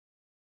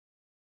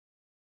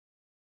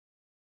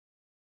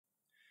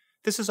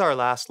This is our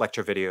last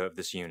lecture video of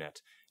this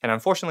unit, and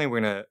unfortunately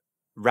we're going to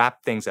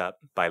wrap things up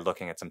by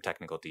looking at some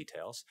technical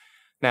details.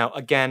 Now,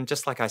 again,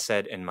 just like I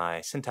said in my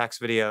syntax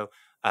video,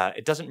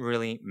 it doesn't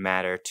really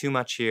matter too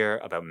much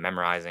here about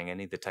memorizing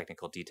any of the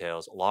technical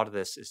details. A lot of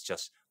this is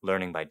just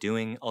learning by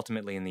doing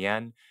ultimately in the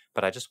end,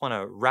 but I just want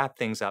to wrap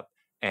things up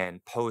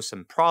and pose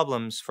some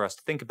problems for us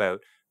to think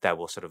about that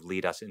will sort of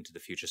lead us into the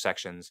future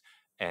sections,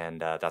 and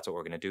that's what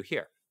we're going to do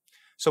here.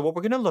 So what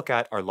we're going to look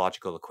at are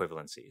logical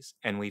equivalencies,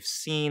 and we've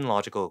seen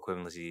logical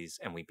equivalencies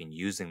and we've been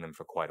using them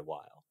for quite a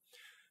while.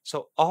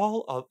 So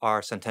all of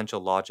our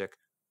sentential logical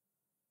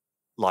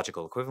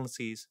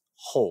equivalencies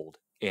hold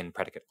in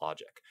predicate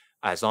logic.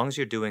 As long as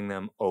you're doing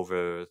them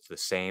over the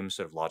same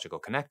sort of logical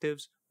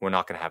connectives, we're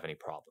not going to have any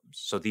problems.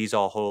 So these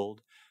all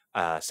hold.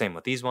 Same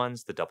with these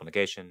ones, the double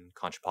negation,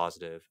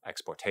 contrapositive,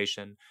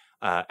 exportation.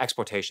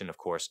 Exportation, of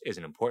course, is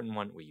an important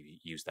one.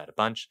 We use that a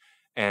bunch.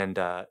 And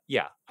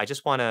yeah, I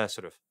just want to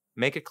sort of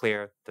make it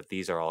clear that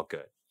these are all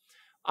good.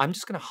 I'm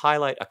just going to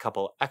highlight a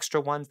couple extra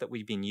ones that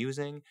we've been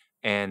using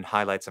and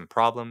highlight some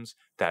problems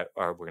that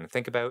we're going to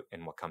think about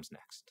in what comes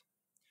next.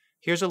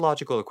 Here's a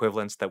logical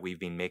equivalence that we've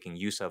been making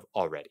use of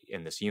already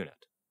in this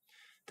unit.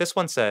 This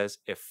one says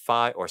if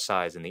phi or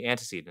psi is in the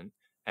antecedent,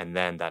 and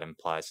then that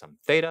implies some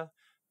theta,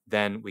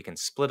 then we can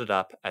split it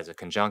up as a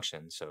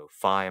conjunction, so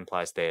phi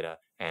implies theta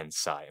and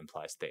psi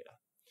implies theta.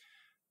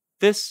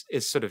 This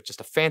is sort of just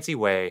a fancy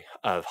way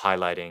of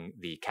highlighting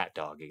the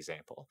cat-dog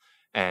example.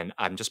 And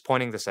I'm just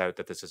pointing this out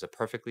that this is a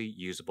perfectly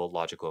usable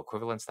logical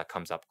equivalence that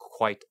comes up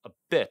quite a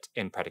bit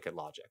in predicate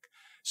logic.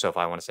 So if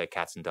I want to say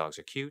cats and dogs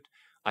are cute,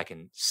 I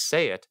can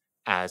say it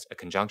as a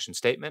conjunction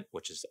statement,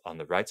 which is on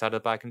the right side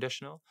of the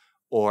biconditional,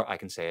 or I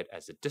can say it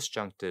as a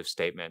disjunctive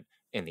statement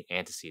in the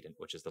antecedent,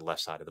 which is the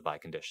left side of the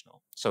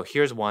biconditional. So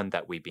here's one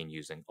that we've been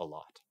using a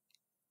lot.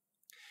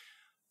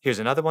 Here's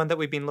another one that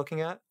we've been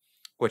looking at,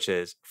 which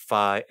is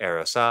phi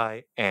arrow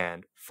psi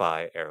and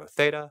phi arrow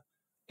theta,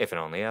 if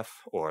and only if,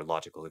 or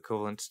logical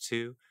equivalent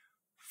to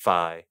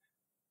phi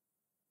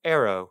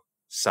arrow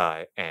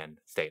psi and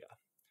theta.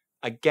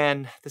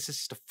 Again, this is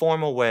just a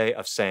formal way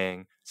of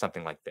saying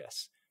something like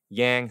this.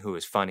 Yang, who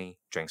is funny,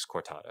 drinks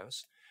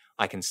cortados.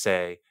 I can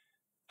say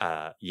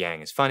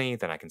Yang is funny,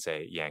 then I can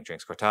say Yang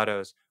drinks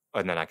cortados,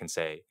 and then I can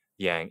say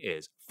Yang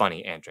is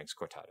funny and drinks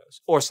cortados,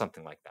 or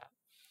something like that.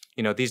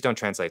 You know, these don't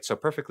translate so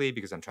perfectly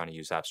because I'm trying to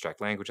use abstract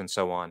language and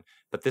so on,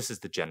 but this is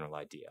the general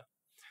idea.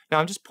 Now,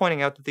 I'm just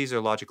pointing out that these are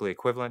logically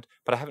equivalent,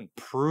 but I haven't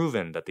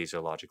proven that these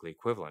are logically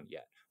equivalent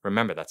yet.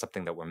 Remember, that's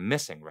something that we're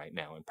missing right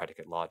now in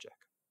predicate logic.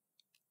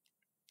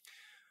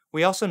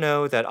 We also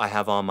know that I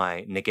have all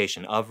my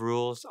negation of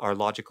rules are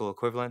logical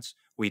equivalents.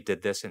 We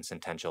did this in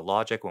sentential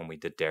logic when we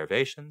did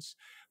derivations.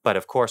 But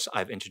of course,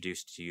 I've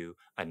introduced to you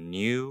a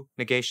new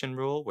negation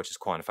rule, which is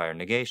quantifier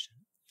negation.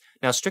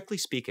 Now, strictly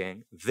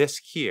speaking, this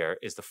here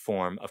is the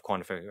form of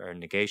quantifier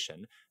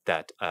negation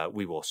that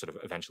we will sort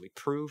of eventually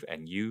prove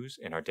and use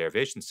in our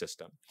derivation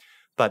system.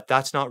 But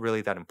that's not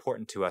really that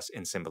important to us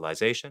in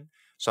symbolization.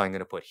 So I'm going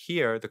to put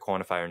here the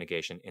quantifier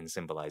negation in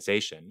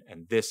symbolization,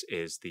 and this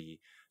is the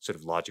sort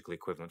of logically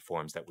equivalent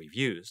forms that we've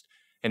used.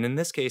 And in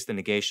this case, the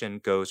negation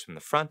goes from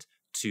the front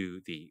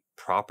to the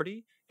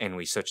property, and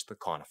we switch the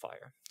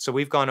quantifier. So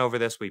we've gone over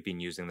this, we've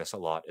been using this a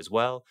lot as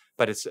well,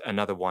 but it's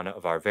another one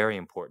of our very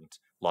important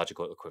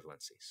logical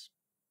equivalencies.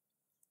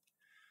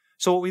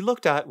 So what we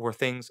looked at were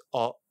things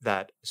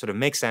that sort of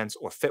make sense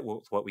or fit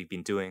with what we've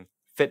been doing,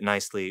 fit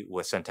nicely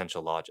with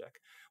sentential logic.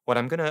 What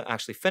I'm going to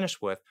actually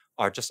finish with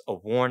are just a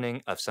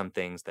warning of some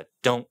things that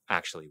don't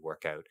actually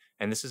work out.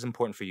 And this is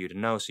important for you to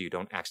know so you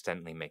don't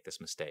accidentally make this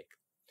mistake.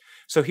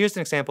 So here's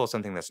an example of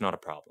something that's not a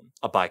problem,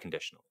 a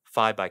biconditional.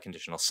 Phi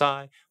biconditional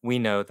psi, we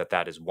know that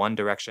that is one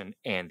direction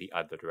and the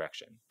other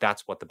direction.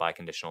 That's what the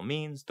biconditional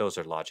means. Those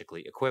are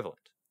logically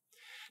equivalent.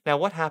 Now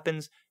what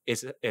happens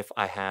is if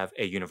I have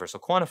a universal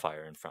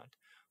quantifier in front.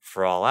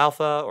 For all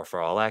alpha or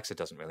for all x, it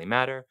doesn't really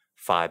matter.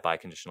 Phi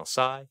biconditional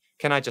psi.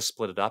 Can I just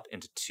split it up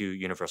into two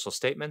universal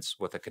statements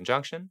with a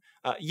conjunction?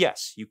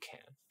 Yes, you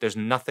can. There's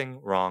nothing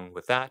wrong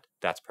with that.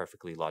 That's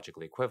perfectly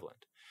logically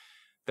equivalent.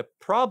 The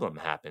problem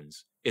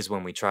happens is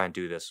when we try and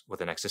do this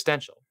with an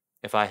existential.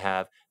 If I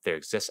have there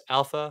exists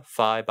alpha,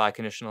 phi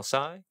biconditional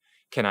psi,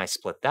 can I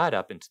split that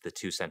up into the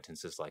two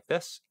sentences like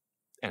this?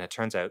 And it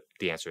turns out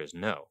the answer is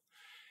no.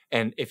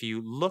 And if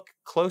you look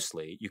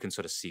closely, you can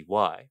sort of see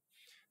why.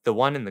 The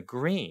one in the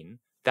green,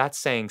 that's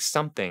saying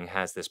something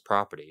has this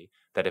property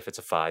that if it's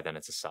a phi, then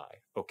it's a psi.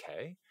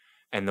 Okay.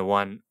 And the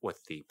one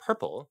with the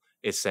purple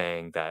is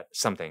saying that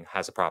something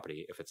has a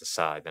property if it's a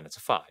psi, then it's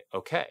a phi.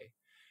 Okay.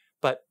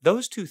 But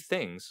those two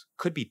things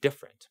could be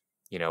different.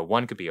 You know,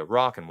 one could be a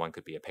rock and one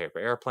could be a paper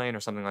airplane or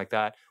something like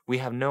that. We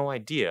have no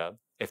idea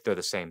if they're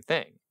the same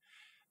thing.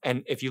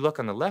 And if you look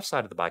on the left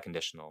side of the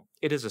biconditional,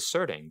 it is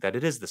asserting that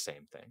it is the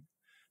same thing.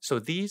 So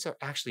these are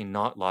actually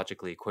not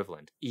logically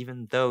equivalent,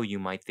 even though you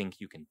might think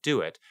you can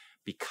do it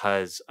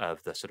because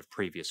of the sort of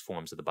previous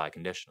forms of the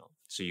biconditional.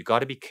 So you got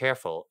to be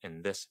careful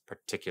in this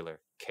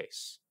particular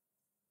case.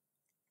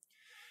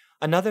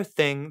 Another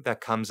thing that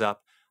comes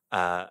up,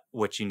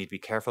 which you need to be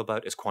careful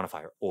about, is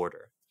quantifier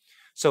order.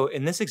 So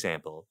in this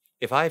example,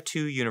 if I have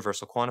two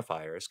universal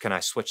quantifiers, can I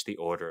switch the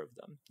order of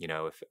them?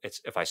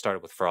 If I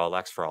started with for all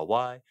x, for all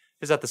y,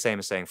 is that the same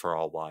as saying for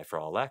all y, for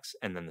all x,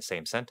 and then the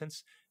same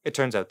sentence? It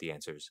turns out the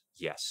answer is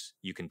yes,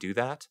 you can do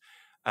that.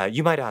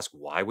 You might ask,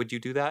 why would you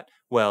do that?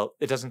 Well,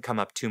 it doesn't come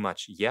up too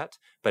much yet,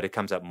 but it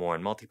comes up more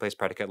in multi-place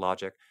predicate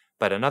logic.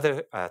 But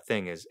another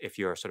thing is, if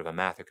you're sort of a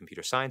math or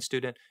computer science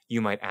student,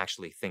 you might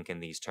actually think in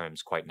these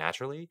terms quite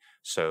naturally.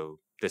 So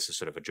this is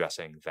sort of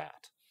addressing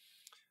that.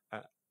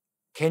 Uh,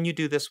 can you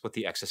do this with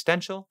the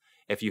existential?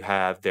 If you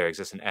have there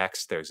exists an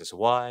x, there exists a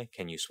y,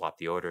 can you swap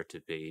the order to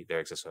be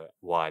there exists a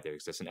y, there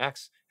exists an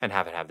x, and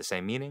have it have the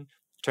same meaning?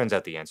 Turns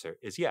out the answer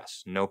is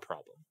yes, no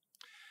problem.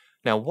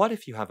 Now, what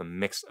if you have a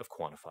mix of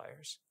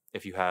quantifiers?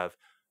 If you have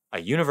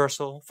a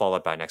universal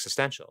followed by an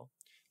existential,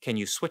 can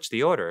you switch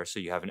the order so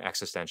you have an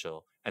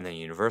existential and then a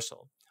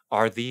universal?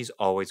 Are these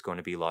always going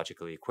to be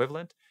logically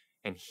equivalent?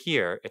 And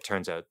here, it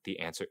turns out the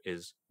answer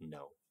is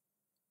no.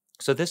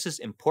 So this is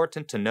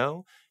important to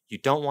know. You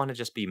don't want to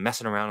just be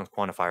messing around with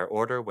quantifier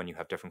order when you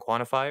have different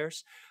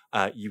quantifiers.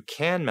 You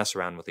can mess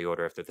around with the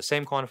order if they're the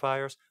same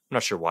quantifiers. I'm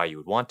not sure why you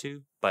would want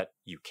to, but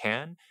you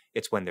can.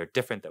 It's when they're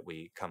different that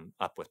we come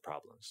up with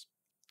problems.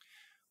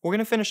 We're going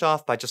to finish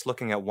off by just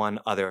looking at one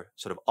other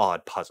sort of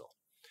odd puzzle.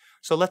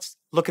 So let's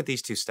look at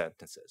these two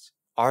sentences.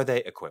 Are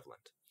they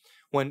equivalent?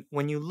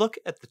 When you look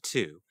at the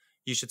two,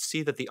 you should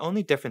see that the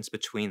only difference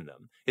between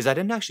them is I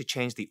didn't actually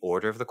change the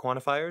order of the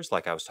quantifiers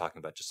like I was talking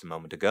about just a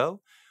moment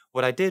ago.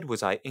 What I did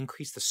was I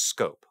increased the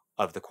scope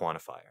of the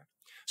quantifier.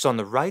 So on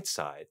the right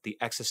side, the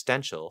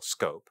existential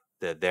scope,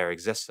 the there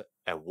exists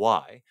a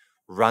y,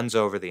 runs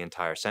over the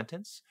entire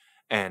sentence.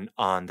 And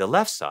on the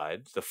left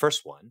side, the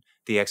first one,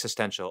 the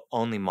existential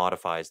only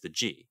modifies the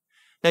g.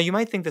 Now you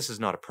might think this is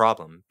not a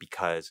problem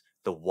because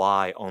the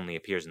y only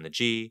appears in the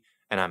g,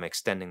 and I'm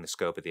extending the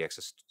scope of the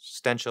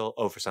existential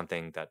over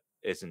something that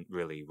isn't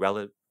really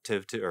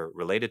relative to or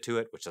related to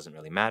it, which doesn't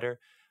really matter.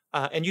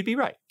 And you'd be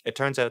right. It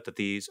turns out that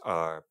these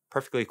are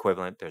perfectly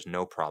equivalent. There's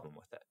no problem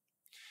with it.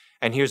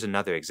 And here's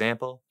another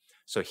example.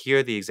 So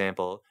here the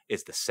example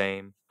is the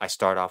same. I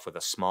start off with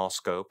a small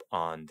scope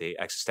on the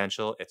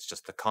existential. It's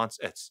just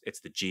it's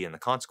the g and the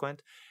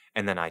consequent.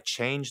 And then I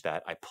change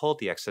that. I pull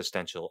the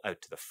existential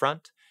out to the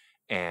front,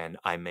 and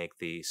I make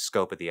the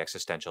scope of the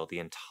existential the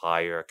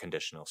entire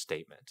conditional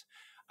statement.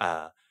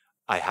 I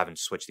haven't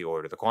switched the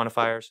order of the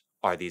quantifiers.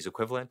 Are these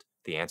equivalent?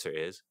 The answer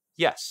is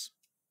yes.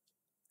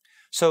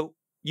 So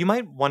you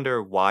might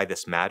wonder why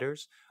this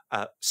matters.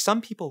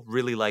 Some people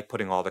really like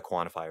putting all the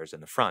quantifiers in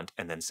the front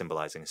and then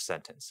symbolizing a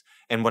sentence.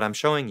 And what I'm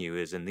showing you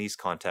is in these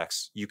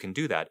contexts, you can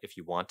do that if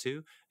you want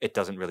to. It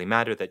doesn't really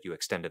matter that you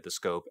extended the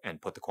scope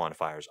and put the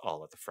quantifiers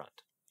all at the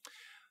front.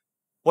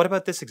 What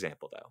about this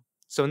example, though?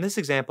 So in this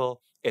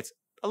example, it's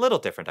a little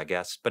different, I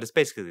guess, but it's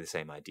basically the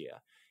same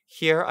idea.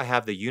 Here I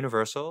have the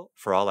universal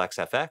for all x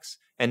fx,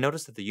 and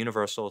notice that the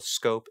universal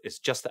scope is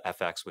just the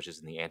fx, which is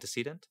in the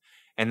antecedent.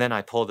 And then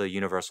I pull the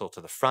universal to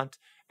the front,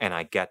 and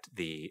I get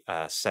the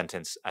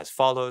sentence as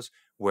follows,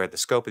 where the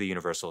scope of the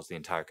universal is the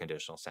entire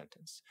conditional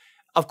sentence.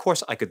 Of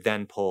course, I could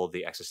then pull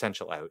the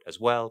existential out as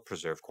well,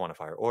 preserve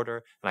quantifier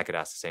order, and I could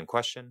ask the same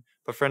question.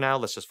 But for now,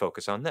 let's just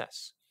focus on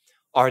this.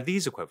 Are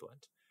these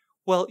equivalent?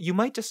 Well, you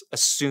might just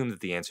assume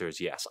that the answer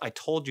is yes. I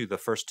told you the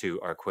first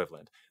two are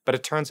equivalent, but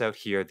it turns out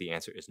here the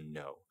answer is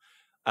no.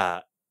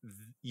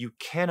 You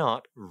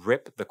cannot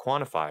rip the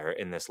quantifier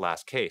in this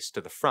last case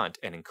to the front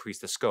and increase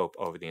the scope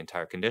over the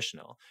entire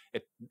conditional.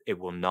 It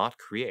will not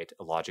create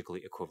a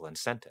logically equivalent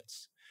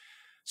sentence.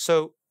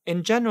 So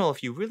in general,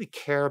 if you really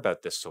care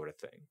about this sort of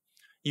thing,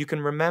 you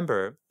can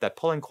remember that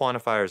pulling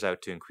quantifiers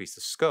out to increase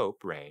the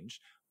scope range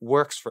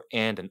works for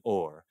and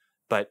or,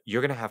 but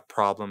you're going to have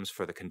problems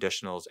for the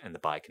conditionals and the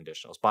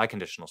biconditionals.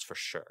 Biconditionals for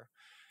sure.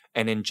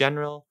 And in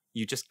general,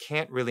 you just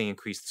can't really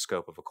increase the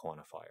scope of a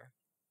quantifier.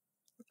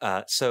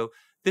 So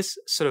this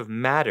sort of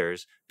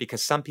matters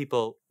because some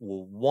people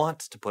will want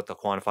to put the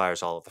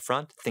quantifiers all at the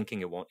front, thinking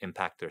it won't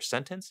impact their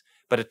sentence,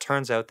 but it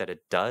turns out that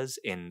it does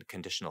in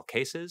conditional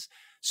cases.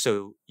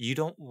 So you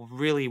don't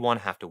really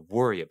want to have to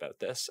worry about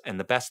this. And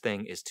the best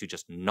thing is to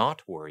just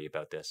not worry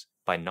about this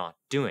by not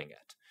doing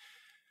it.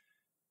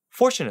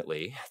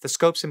 Fortunately, the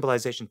scope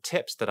symbolization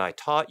tips that I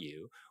taught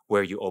you,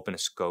 where you open a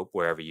scope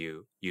wherever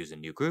you use a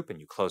new group and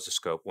you close the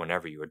scope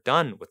whenever you are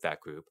done with that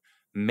group,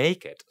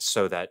 make it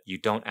so that you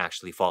don't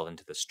actually fall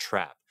into this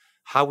trap.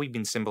 How we've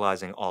been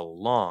symbolizing all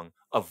along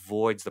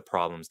avoids the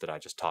problems that I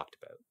just talked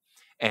about.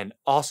 And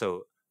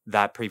also,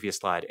 that previous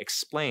slide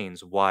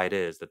explains why it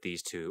is that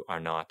these two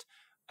are not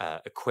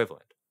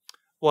equivalent.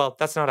 Well,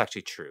 that's not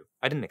actually true.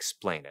 I didn't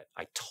explain it.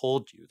 I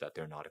told you that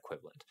they're not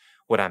equivalent.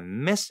 What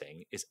I'm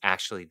missing is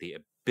actually the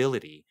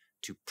ability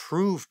to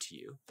prove to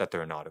you that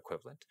they're not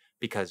equivalent,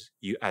 because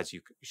as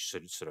you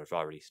should sort of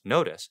already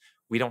notice,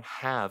 we don't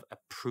have a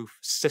proof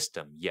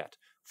system yet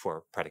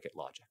for predicate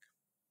logic.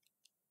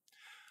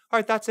 All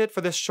right, that's it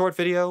for this short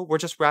video. We're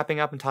just wrapping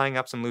up and tying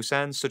up some loose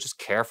ends, so just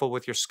careful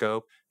with your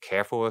scope,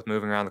 careful with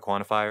moving around the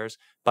quantifiers.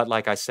 But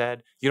like I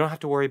said, you don't have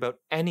to worry about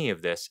any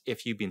of this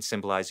if you've been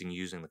symbolizing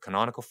using the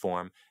canonical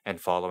form and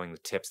following the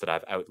tips that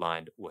I've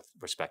outlined with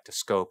respect to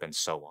scope and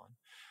so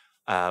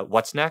on.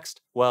 What's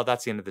next? Well,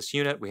 that's the end of this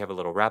unit. We have a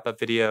little wrap-up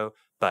video,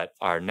 but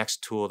our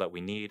next tool that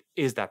we need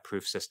is that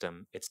proof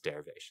system, its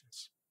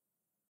derivations.